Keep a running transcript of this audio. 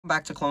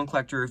back to Clone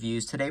Collector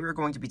Reviews. Today we're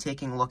going to be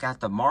taking a look at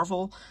the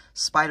Marvel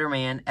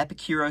Spider-Man Epic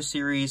Hero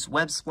Series,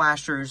 Web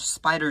Splashers,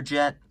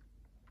 Spider-Jet.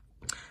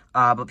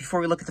 But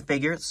before we look at the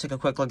figure, let's take a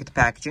quick look at the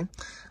packaging.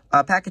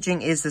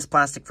 Packaging is this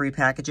plastic-free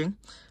packaging.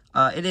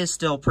 It is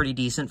still pretty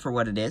decent for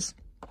what it is.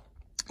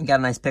 You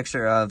got a nice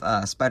picture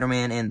of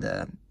Spider-Man and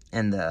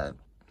the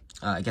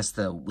I guess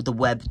the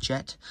Web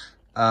Jet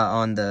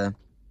on the.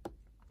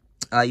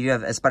 You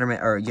have a Spider-Man,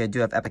 or you do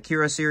have Epic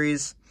Hero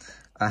Series.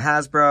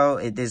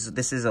 Hasbro,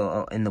 this is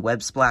in the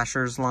Web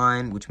Splashers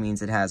line, which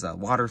means it has a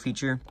water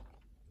feature.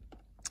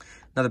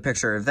 Another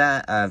picture of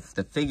that, of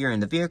the figure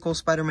and the vehicle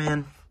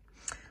Spider-Man.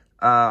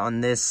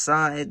 On this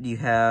side, you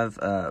have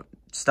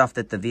stuff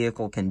that the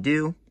vehicle can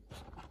do.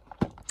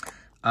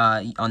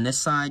 On this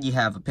side, you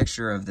have a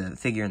picture of the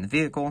figure and the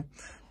vehicle,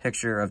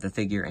 picture of the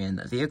figure and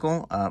the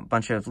vehicle, a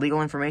bunch of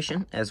legal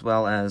information, as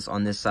well as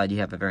on this side, you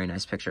have a very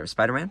nice picture of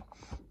Spider-Man.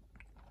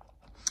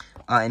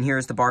 And here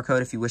is the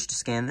barcode if you wish to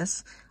scan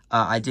this.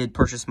 I did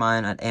purchase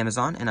mine at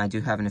Amazon, and I do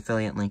have an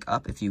affiliate link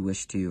up if you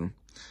wish to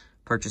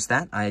purchase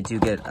that. I do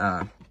get,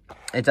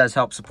 it does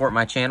help support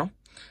my channel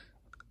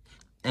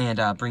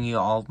and bring you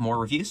all more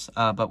reviews.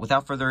 But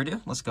without further ado,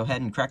 let's go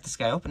ahead and crack this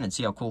guy open and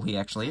see how cool he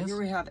actually is. Here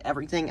we have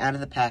everything out of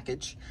the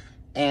package.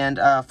 And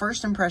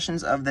first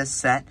impressions of this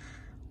set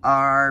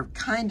are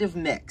kind of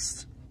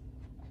mixed.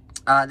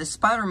 This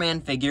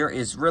Spider-Man figure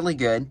is really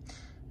good,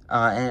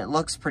 and it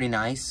looks pretty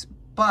nice,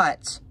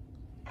 but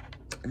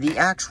the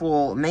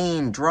actual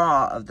main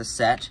draw of the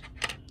set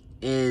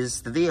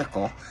is the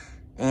vehicle,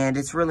 and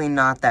it's really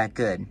not that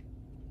good.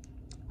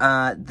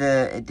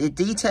 The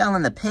detail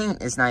and the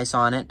paint is nice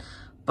on it,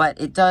 but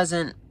it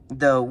doesn't,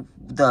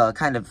 the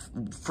kind of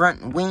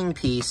front wing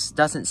piece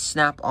doesn't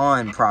snap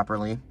on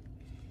properly,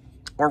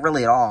 or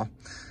really at all.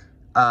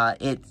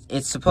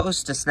 It's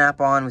supposed to snap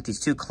on with these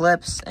two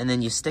clips, and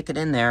then you stick it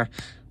in there,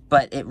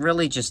 but it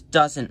really just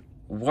doesn't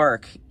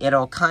work.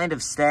 It'll kind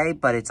of stay,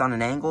 but it's on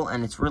an angle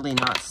and it's really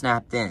not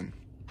snapped in.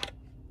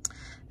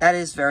 That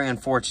is very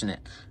unfortunate.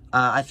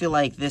 I feel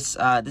like this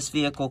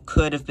vehicle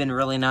could have been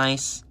really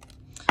nice,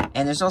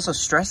 and there's also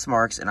stress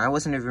marks, and I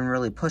wasn't even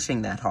really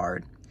pushing that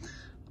hard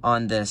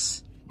on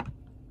this.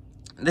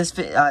 This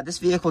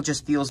vehicle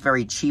just feels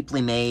very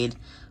cheaply made,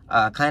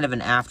 kind of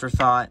an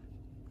afterthought.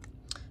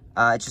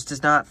 It just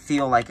does not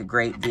feel like a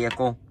great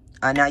vehicle.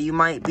 Now you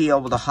might be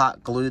able to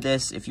hot glue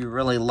this if you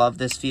really love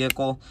this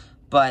vehicle,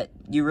 but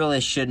you really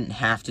shouldn't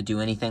have to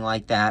do anything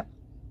like that.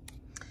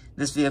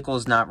 This vehicle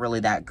is not really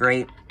that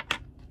great.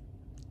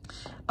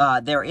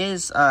 There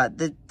is,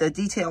 the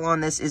detail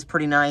on this is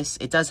pretty nice.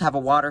 It does have a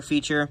water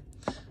feature.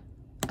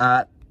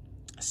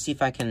 See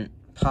if I can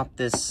pop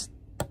this.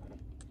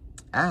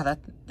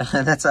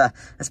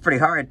 That's pretty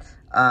hard.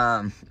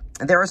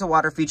 There is a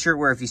water feature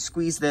where if you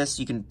squeeze this,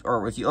 you can,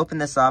 or if you open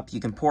this up, you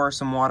can pour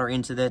some water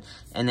into it,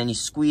 and then you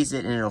squeeze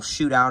it and it'll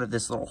shoot out of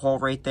this little hole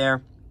right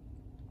there.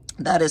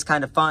 That is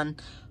kind of fun,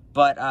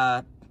 but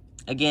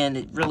again,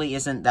 it really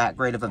isn't that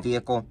great of a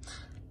vehicle.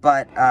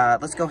 But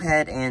let's go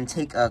ahead and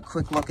take a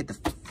quick look at the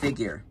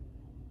figure.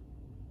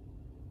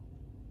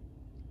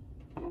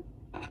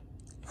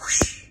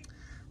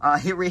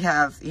 Here we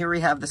have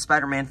the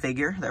Spider-Man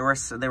figure.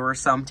 There were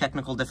some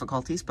technical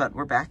difficulties, but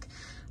we're back.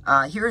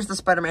 Here's the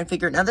Spider-Man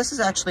figure. Now, this is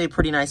actually a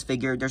pretty nice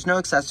figure. There's no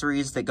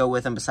accessories that go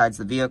with him besides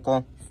the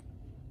vehicle.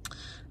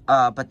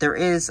 But there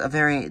is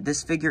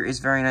this figure is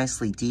very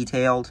nicely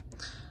detailed.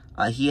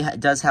 He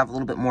does have a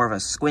little bit more of a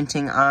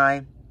squinting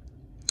eye.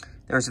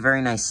 There's a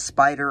very nice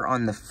spider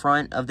on the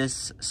front of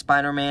this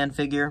Spider-Man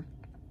figure.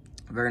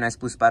 A very nice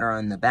blue spider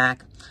on the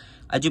back.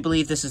 I do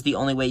believe this is the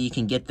only way you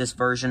can get this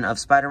version of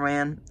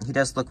Spider-Man. He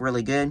does look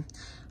really good.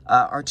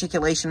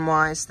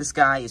 Articulation-wise, this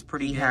guy is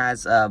pretty. He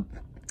has a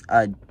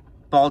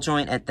ball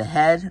joint at the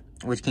head,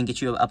 which can get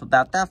you up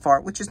about that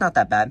far, which is not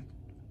that bad.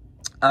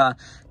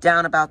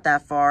 Down about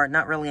that far,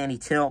 not really any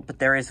tilt, but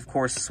there is, of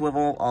course,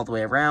 swivel all the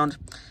way around.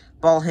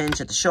 Ball hinge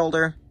at the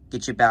shoulder,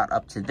 get you about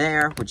up to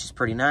there, which is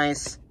pretty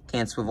nice.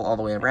 Can't swivel all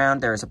the way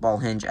around. There is a ball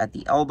hinge at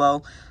the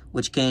elbow,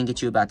 which can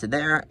get you about to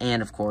there,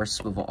 and of course,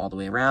 swivel all the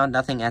way around.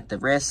 Nothing at the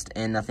wrist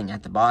and nothing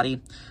at the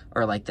body,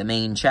 or like the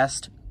main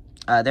chest.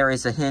 There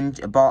is a hinge,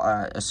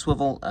 a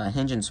swivel,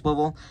 hinge and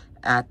swivel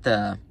at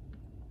the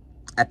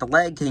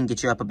leg, can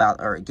get you up about,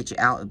 or get you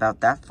out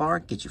about that far,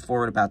 get you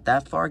forward about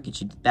that far,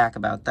 get you back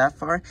about that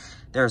far.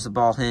 There's a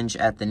ball hinge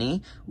at the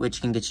knee,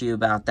 which can get you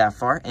about that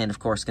far, and of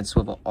course can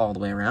swivel all the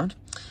way around.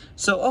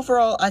 So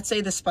overall, I'd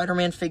say the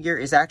Spider-Man figure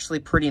is actually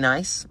pretty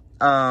nice.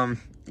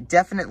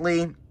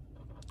 Definitely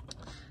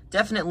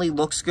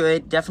looks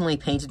good, definitely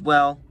painted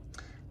well.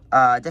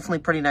 Definitely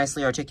pretty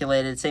nicely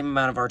articulated, same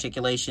amount of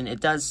articulation. It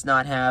does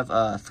not have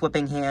a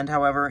thwipping hand,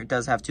 however. It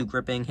does have two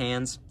gripping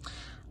hands.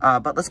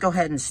 But let's go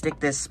ahead and stick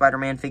this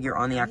Spider-Man figure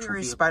on the actual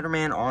vehicle.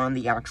 Spider-Man on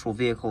the actual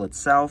vehicle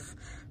itself.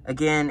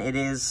 Again, it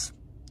is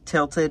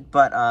tilted,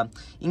 but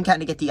you can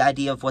kind of get the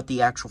idea of what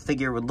the actual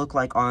figure would look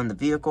like on the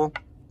vehicle.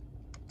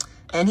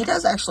 And he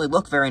does actually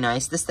look very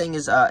nice. This thing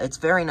is, it's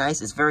very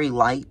nice. It's very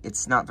light.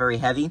 It's not very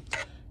heavy.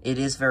 It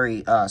is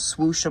very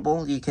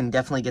swooshable. You can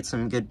definitely get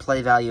some good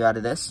play value out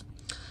of this.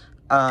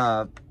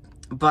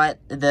 but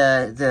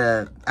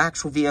the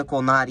actual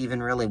vehicle not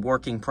even really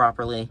working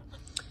properly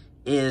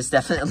is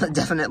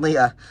definitely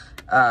a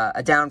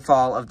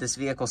downfall of this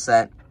vehicle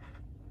set.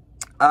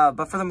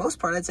 But for the most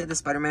part, I'd say the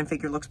Spider-Man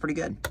figure looks pretty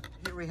good.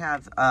 Here we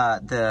have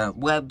the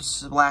Web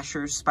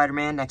Slashers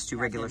Spider-Man next to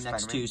regular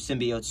Spider-Man. Next to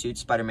Symbiote Suit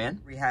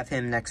Spider-Man. We have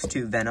him next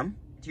to Venom.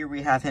 Here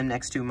we have him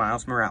next to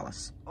Miles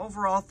Morales.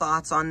 Overall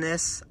thoughts on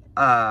this,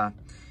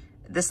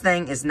 this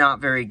thing is not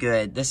very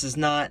good. This is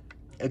not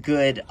a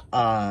good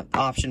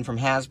option from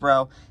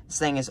Hasbro. This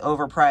thing is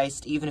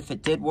overpriced. Even if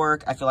it did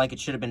work, I feel like it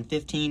should have been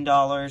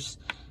 $15.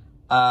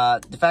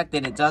 The fact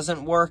that it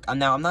doesn't work,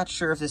 now I'm not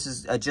sure if this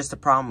is just a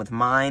problem with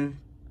mine,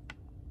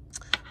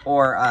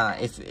 or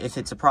if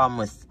it's a problem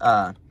with,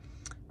 or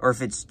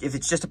if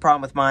it's just a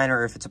problem with mine,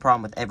 or if it's a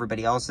problem with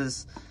everybody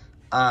else's.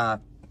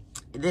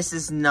 This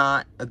is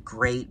not a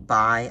great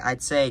buy.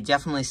 I'd say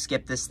definitely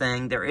skip this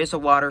thing. There is a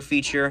water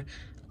feature.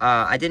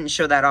 I didn't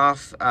show that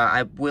off.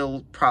 I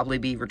will probably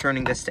be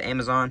returning this to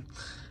Amazon.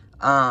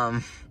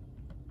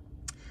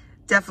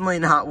 Definitely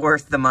not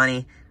worth the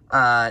money.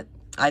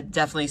 I'd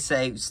definitely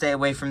say stay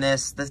away from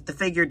this. The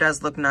figure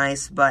does look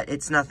nice, but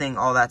it's nothing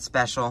all that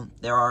special.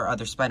 There are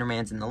other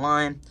Spider-Mans in the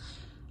line.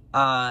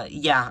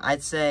 Yeah,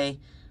 I'd say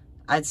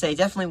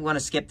definitely want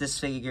to skip this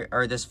figure,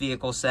 or this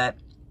vehicle set.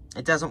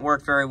 It doesn't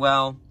work very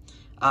well.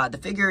 The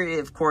figure,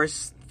 of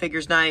course,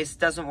 figure's nice,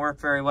 doesn't work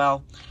very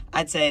well.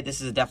 I'd say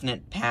this is a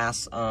definite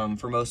pass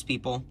for most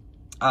people.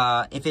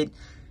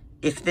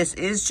 If this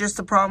is just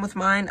a problem with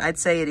mine, I'd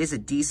say it is a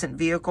decent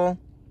vehicle.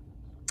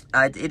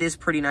 It is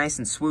pretty nice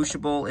and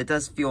swooshable. It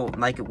does feel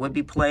like it would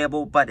be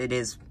playable, but it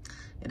is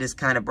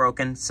kind of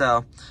broken.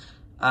 So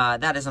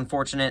that is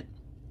unfortunate.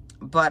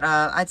 But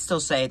I'd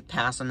still say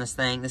pass on this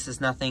thing. This is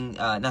nothing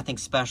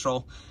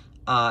special.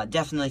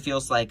 Definitely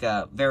feels like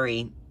a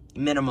very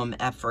minimum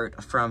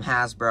effort from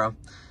Hasbro.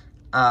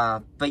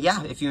 But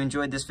yeah, if you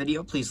enjoyed this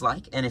video, please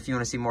like, and if you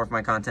want to see more of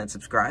my content,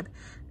 subscribe.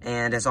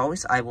 And as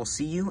always, I will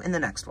see you in the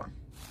next one.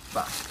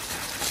 Bye.